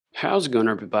How's it going,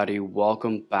 everybody?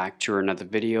 Welcome back to another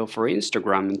video for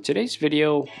Instagram. In today's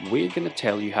video, we're gonna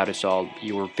tell you how to solve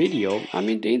your video. The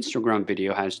Instagram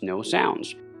video has no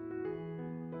sounds.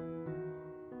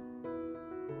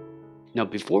 Now,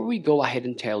 before we go ahead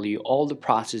and tell you all the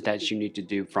process that you need to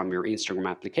do from your Instagram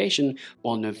application,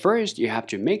 first you have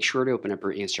to make sure to open up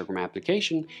your Instagram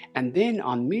application and then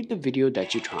unmute the video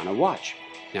that you're trying to watch.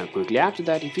 Now, quickly after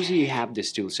that, if you see you have this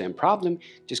still same problem,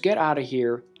 just get out of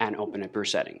here and open up your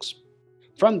settings.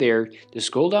 From there, just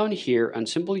scroll down here and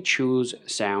simply choose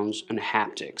Sounds and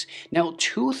Haptics. Now,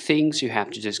 two things you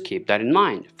have to just keep that in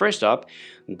mind. First up,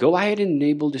 go ahead and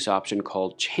enable this option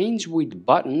called Change with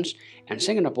Buttons, and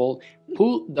second of all,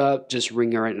 pull the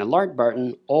ringer and alert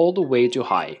button all the way to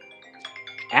high.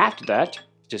 After that,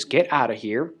 just get out of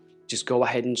here, just go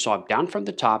ahead and swipe down from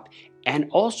the top, and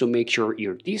also make sure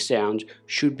your D sounds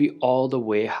should be all the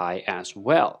way high as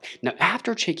well. Now,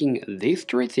 after checking these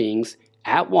three things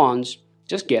at once,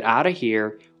 just get out of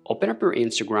here, open up your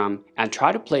Instagram, and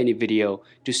try to play any video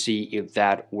to see if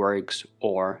that works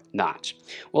or not.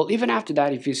 Well, even after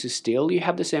that, if you still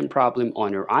have the same problem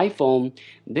on your iPhone,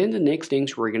 then the next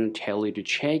things we're going to tell you to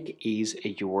check is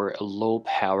your low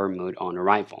power mode on your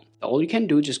iPhone. All you can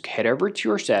do, just head over to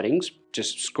your settings,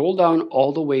 just scroll down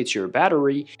all the way to your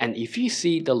battery, and if you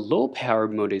see the low power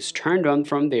mode is turned on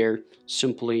from there,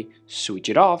 simply switch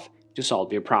it off to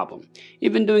solve your problem.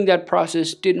 Even doing that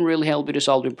process didn't really help you to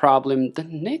solve your problem. The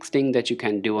next thing that you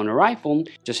can do on your iPhone,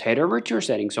 just head over to your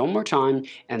settings one more time,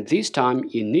 and this time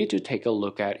you need to take a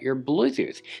look at your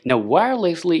Bluetooth. Now,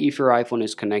 wirelessly, if your iPhone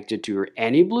is connected to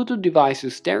any Bluetooth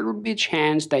devices, there would be a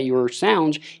chance that your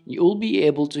sounds, you'll be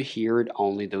able to hear it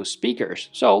only those speakers.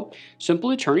 So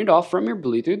simply turn it off from your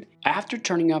Bluetooth. After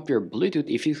turning off your Bluetooth,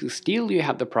 if you still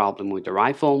have the problem with your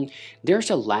iPhone, there's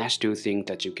the last two things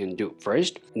that you can do.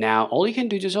 First, now all you can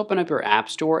do is just open up your App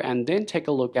Store and then take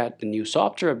a look at the new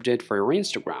software update for your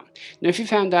Instagram. Now, if you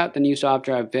found out the new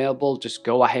software available, just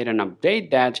go ahead and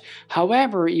update that.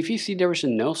 However, if you see there is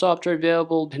no software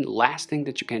available, then the last thing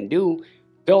that you can do,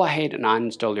 go ahead and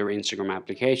uninstall your Instagram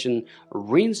application,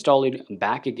 reinstall it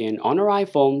back again on your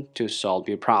iPhone to solve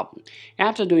your problem.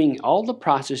 After doing all the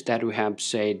process that we have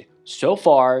said so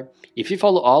far, if you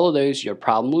follow all of those, your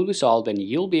problem will be solved and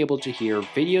you'll be able to hear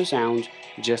video sounds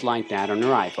just like that on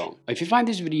your iPhone. If you find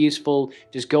this video useful,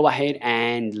 just go ahead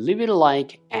and leave it a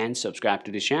like and subscribe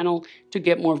to the channel to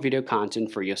get more video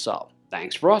content for yourself.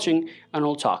 Thanks for watching, and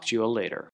I'll talk to you all later.